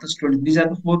 Born for the Student. These are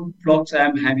the 4 blogs I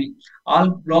am having.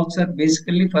 All blogs are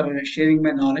basically for sharing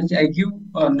my knowledge. I give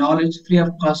knowledge free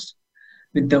of cost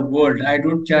with the world. I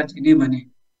don't charge any money.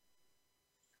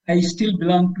 I still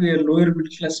belong to a lower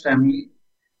middle class family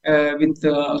with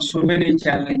so many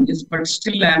challenges, but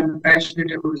still I am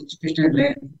passionate about education and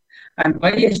learning. And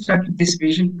why I started this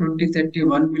Vision 2030,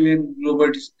 1 million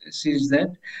global is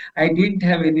that I don't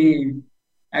have any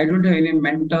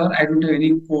mentor, I don't have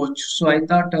any coach. So I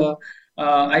thought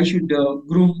I should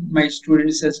groom my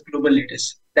students as global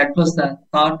leaders. That was the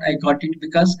thought. I got it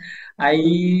because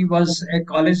I was a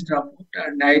college dropout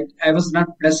and I was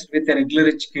not blessed with a regular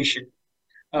education.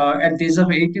 At the age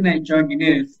of 18, I joined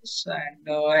Indian Air Force and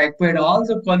I acquired all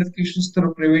the qualifications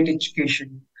through private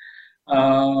education.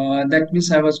 That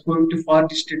means I was going to far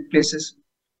distant places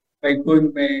by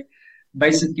going by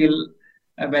bicycle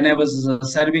when I was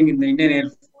serving in the Indian Air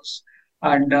Force,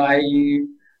 and I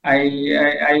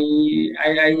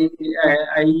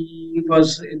was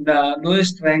in the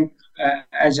lowest rank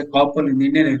as a corporal in the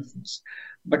Indian Air Force.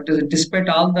 But despite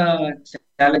all the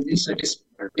challenges,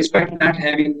 despite not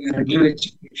having regular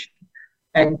education,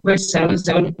 I acquired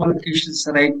seven qualifications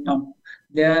right now.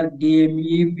 They are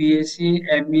DME, BSc,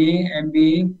 MA,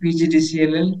 MBA,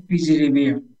 PGDCLL,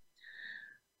 PGDBM.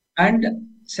 And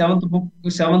seventh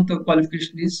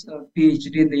qualification is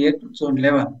PhD in the year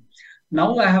 2011.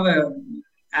 Now I have an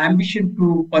ambition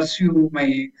to pursue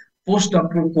my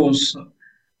postdoctoral course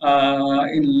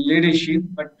in leadership,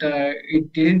 but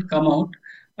it didn't come out.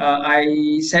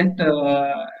 I sent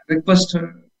a request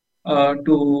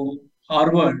to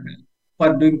Harvard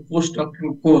for doing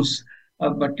postdoctoral course,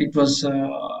 but it was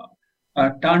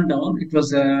turned down. It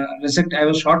was rejected. I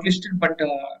was shortlisted, but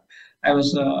I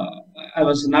was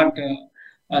not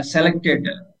selected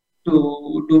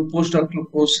to do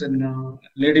postdoctoral course in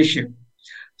leadership.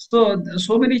 So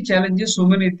many challenges, so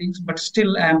many things, but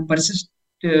still I am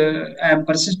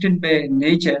persistent by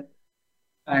nature,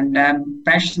 and I am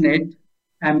passionate.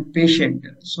 I am patient.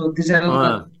 So these are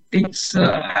the things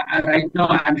right now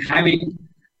I am having.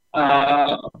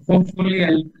 Hopefully,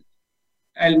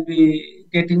 I'll be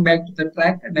getting back to the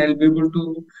track, and I'll be able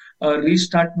to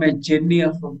restart my journey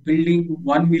of building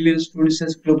 1 million students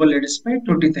as global leaders by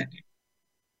 2030.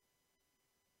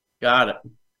 Got it.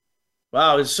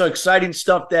 Wow, it's so exciting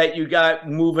stuff that you got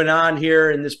moving on here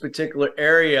in this particular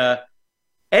area.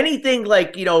 Anything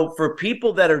like, for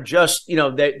people that are just,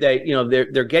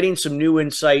 they're getting some new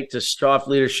insight to soft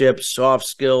leadership, soft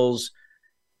skills.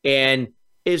 And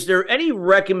is there any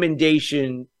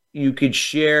recommendation you could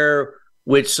share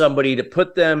with somebody to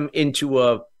put them into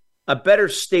a better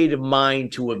state of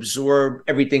mind to absorb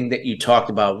everything that you talked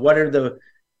about? What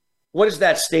is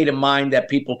that state of mind that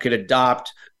people could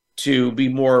adopt to be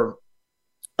more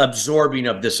absorbing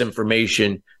of this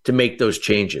information to make those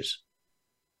changes?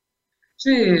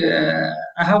 See,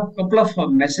 I have a couple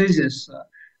of messages.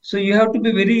 So you have to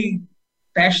be very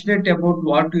passionate about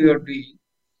what you are doing.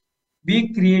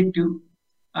 Be creative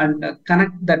and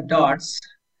connect the dots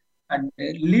and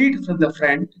lead from the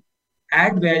front,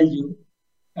 add value,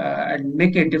 and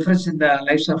make a difference in the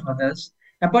lives of others.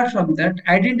 Apart from that,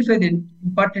 identify the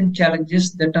important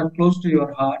challenges that are close to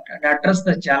your heart and address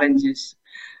the challenges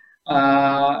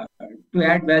to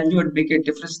add value and make a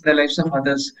difference in the lives of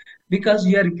others. Because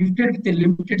you are gifted with a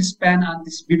limited span on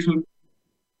this beautiful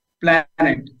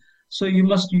planet. So you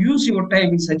must use your time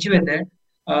in such a way that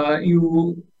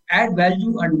you add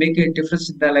value and make a difference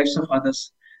in the lives of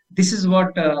others. This is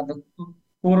what the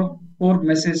core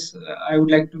message I would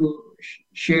like to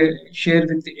share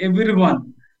with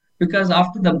everyone. Because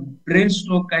after the brain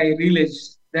stroke, I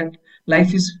realized that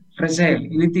life is fragile.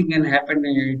 Anything can happen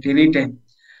at any time.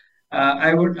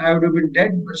 I would have been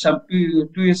dead some 2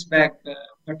 years back,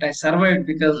 but I survived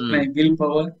because of my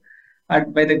willpower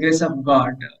and by the grace of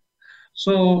God.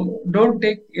 So don't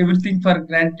take everything for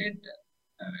granted.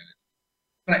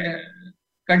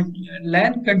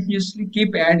 Learn continuously,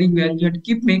 keep adding value, and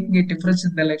keep making a difference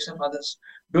in the lives of others.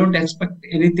 Don't expect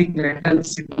anything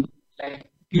else in life.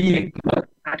 Be a giver,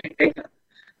 not a taker.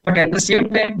 But at the same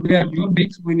time, we are human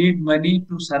beings. We need money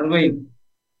to survive.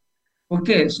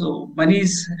 Okay, so money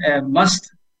is a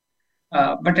must.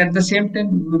 But at the same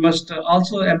time, we must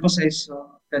also emphasize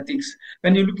the things.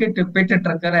 When you look at Peter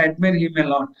Drucker, I admire him a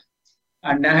lot.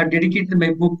 And I have dedicated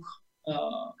my book,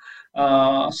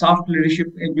 Soft Leadership,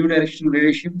 A New Direction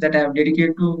Leadership, that I have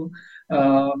dedicated to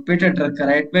Peter Drucker.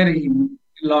 I admire him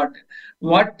a lot.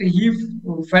 What he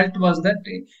felt was that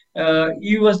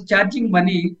he was charging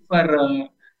money for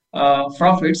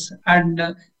profits,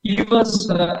 and he was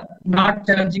not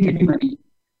charging any money.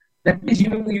 That means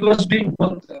he was doing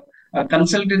both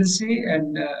consultancy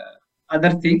and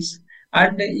other things,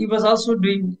 and he was also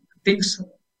doing things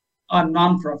on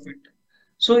non-profit.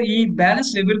 So he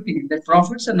balanced everything, the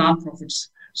profits and non-profits.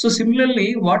 So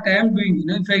similarly, what I am doing,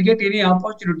 if I get any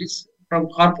opportunities from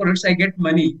corporates, I get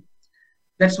money.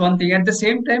 That's one thing. At the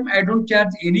same time, I don't charge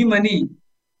any money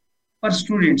for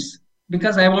students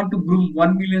because I want to groom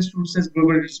 1 million students as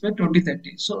global leaders by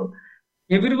 2030. So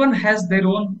everyone has their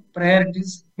own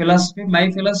priorities, philosophy. My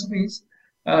philosophy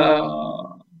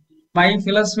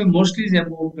mostly is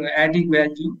about adding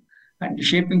value and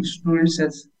shaping students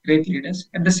as great leaders.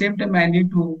 At the same time, I need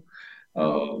to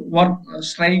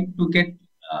strive to get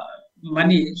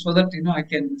money so that I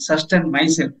can sustain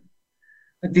myself.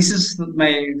 This is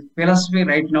my philosophy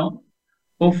right now.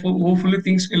 Hopefully,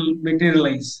 things will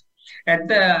materialize.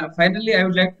 Finally, I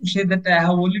would like to say that I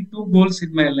have only 2 goals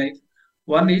in my life.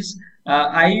 One is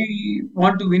I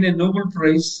want to win a Nobel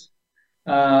Prize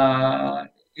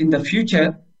in the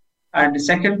future. And the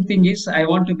second thing is I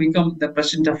want to become the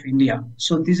President of India.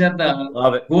 So these are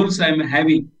the goals I'm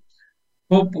having.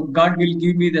 hope God will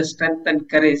give me the strength and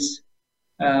courage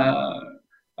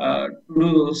to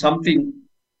do something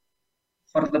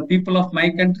for the people of my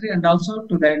country and also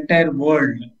to the entire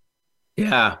world.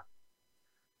 Yeah.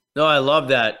 No, I love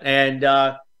that. And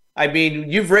I mean,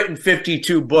 you've written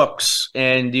 52 books,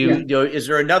 and you know, is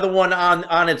there another one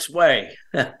on its way?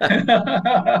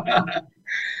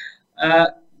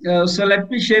 So let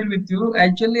me share with you.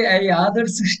 Actually, I authored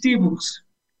 60 books.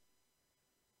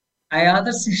 I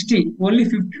authored 60. Only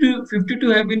 52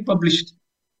 have been published.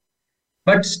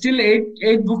 But still,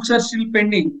 eight books are still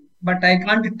pending. But I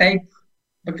can't type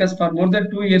because for more than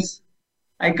 2 years,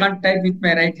 I can't type with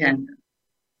my right hand.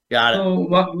 Got it. So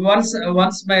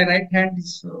once my right hand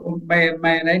is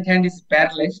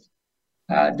paralyzed,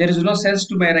 there is no sense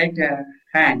to my right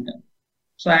hand.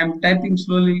 So I am typing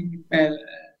slowly with my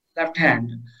left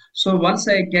hand. So once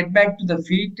I get back to the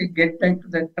feet, get back to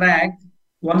the track,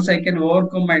 once I can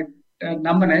overcome my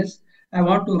numbness, I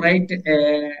want to write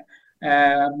a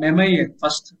memoir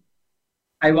first.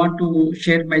 I want to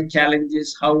share my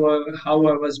challenges, how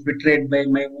I was betrayed by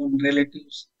my own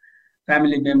relatives,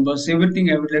 family members, everything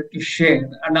I would like to share.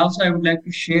 And also I would like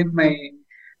to share my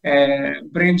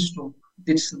brainstorm.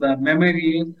 It's the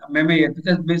memoir,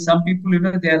 because some people,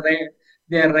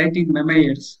 they are writing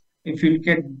memoirs. If you look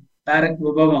at Barack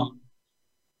Obama,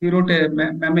 he wrote a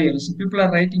memoir. So people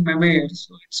are writing memoirs.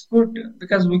 So it's good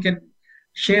because we can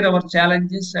share our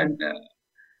challenges and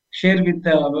share with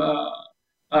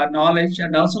knowledge,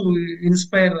 and also we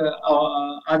inspire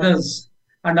others.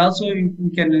 And also we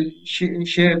can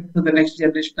share to the next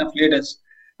generation of leaders.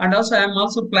 And also I'm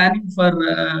also planning for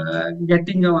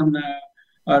getting on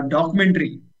a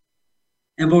documentary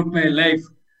about my life.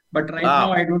 But right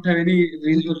now I don't have any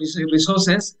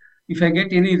resources. If I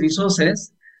get any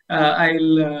resources, I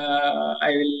will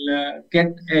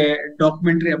get a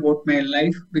documentary about my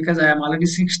life, because I am already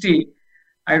 60.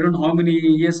 I don't know how many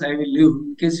years I will live.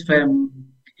 In case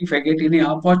if I get any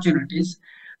opportunities,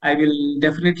 I will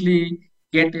definitely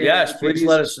get. Yes, please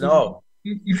let us know.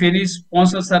 If any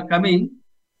sponsors are coming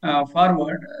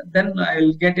forward, then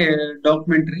I'll get a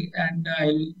documentary and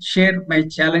I'll share my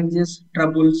challenges,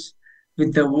 troubles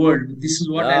with the world. This is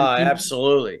what I'm thinking.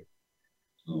 Absolutely.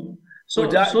 So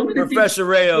many Professor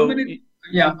Rayo.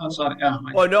 Sorry.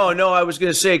 Oh, no, I was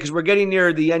going to say, because we're getting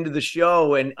near the end of the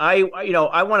show, and I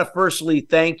want to firstly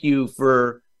thank you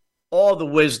for all the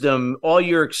wisdom, all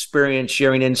your experience,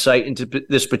 sharing insight into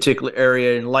this particular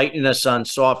area, enlightening us on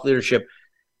soft leadership.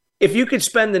 If you could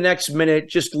spend the next minute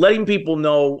just letting people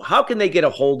know, how can they get a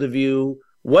hold of you?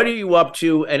 What are you up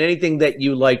to? And anything that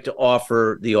you like to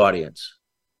offer the audience?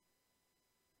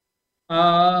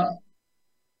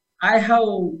 I have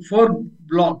 4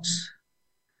 blogs,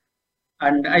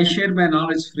 and I share my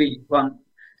knowledge free. One.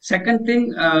 Second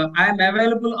thing, I am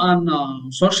available on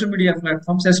social media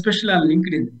platforms, especially on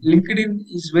LinkedIn. LinkedIn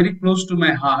is very close to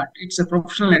my heart. It's a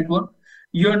professional network.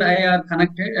 You and I are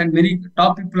connected, and very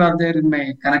top people are there in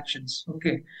my connections.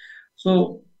 Okay.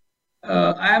 So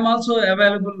I am also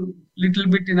available little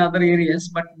bit in other areas,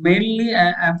 but mainly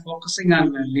I am focusing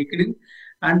on LinkedIn,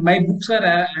 and my books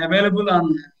are available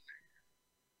on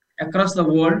across the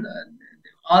world.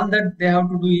 All that they have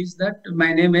to do is that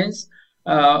my name is,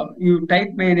 you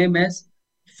type my name as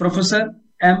Professor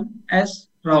M.S.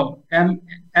 Rao,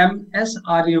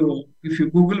 M.S.R.A.O. If you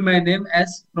Google my name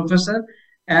as Professor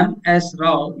M.S.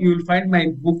 Rao, you will find my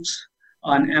books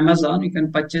on Amazon. You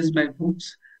can purchase my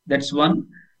books. That's one.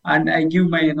 And I give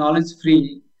my knowledge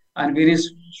free on various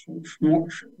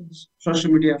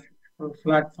social media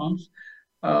platforms.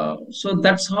 So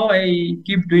that's how I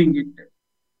keep doing it.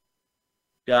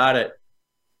 Got it.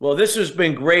 Well, this has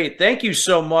been great. Thank you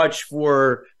so much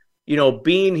for,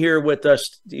 being here with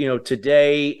us,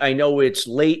 today. I know it's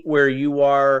late where you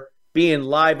are, being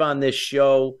live on this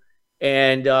show,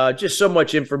 and just so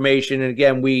much information. And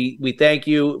again, we thank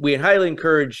you. We highly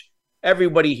encourage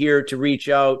everybody here to reach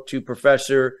out to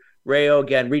Professor Rayo.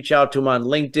 Again, reach out to him on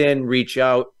LinkedIn, reach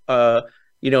out, on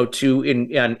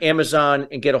Amazon,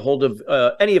 and get a hold of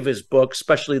any of his books,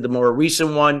 especially the more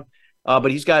recent one.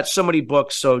 But he's got so many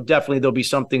books, so definitely there'll be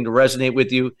something to resonate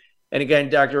with you. And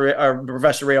again,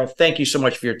 Professor Rayo, thank you so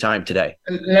much for your time today.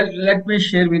 Let me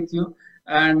share with you.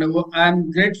 And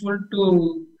I'm grateful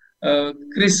to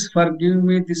Chris for giving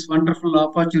me this wonderful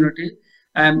opportunity.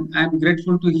 I'm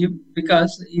grateful to him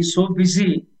because he's so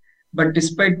busy. But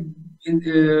despite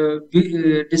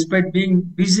being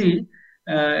busy,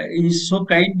 he's so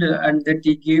kind, and that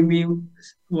he gave me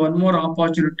one more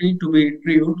opportunity to be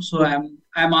interviewed. So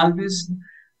I'm always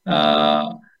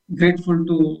grateful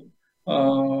to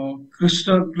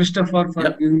Christopher for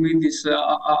giving me this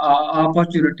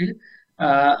opportunity.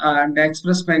 and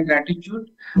express my gratitude.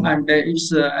 And I'm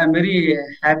very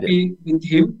happy with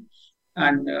him.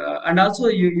 And also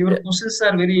your questions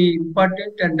are very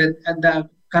important, and the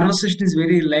conversation is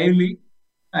very lively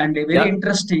and very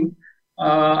interesting.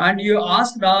 And you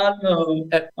asked all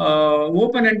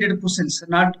open-ended questions,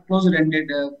 not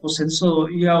closed-ended questions. So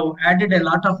you have added a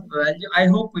lot of value. I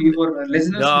hope your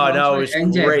listeners will it's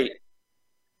enjoy. Great.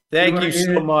 Thank you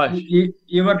so much.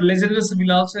 Your listeners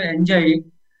will also enjoy.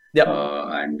 Yep.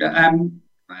 And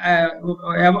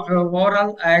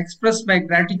overall, I express my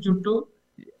gratitude to.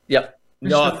 Yep.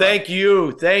 No, thank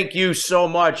you. Thank you so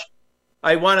much.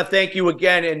 I want to thank you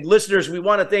again. And listeners, we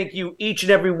want to thank you each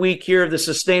and every week here at the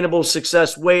Sustainable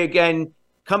Success Way. Again,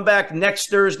 come back next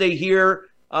Thursday here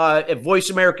at Voice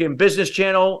America Business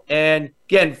Channel. And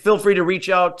again, feel free to reach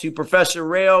out to Professor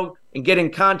Rayo and get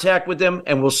in contact with him.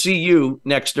 And we'll see you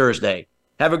next Thursday.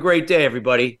 Have a great day,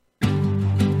 everybody.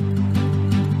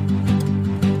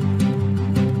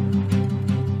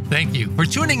 Thank you for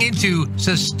tuning into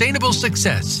Sustainable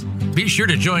Success. Be sure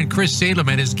to join Chris Salem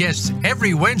and his guests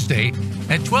every Wednesday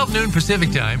at 12 noon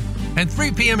Pacific Time and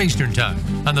 3 p.m. Eastern Time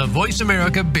on the Voice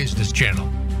America Business Channel.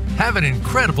 Have an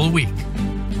incredible week.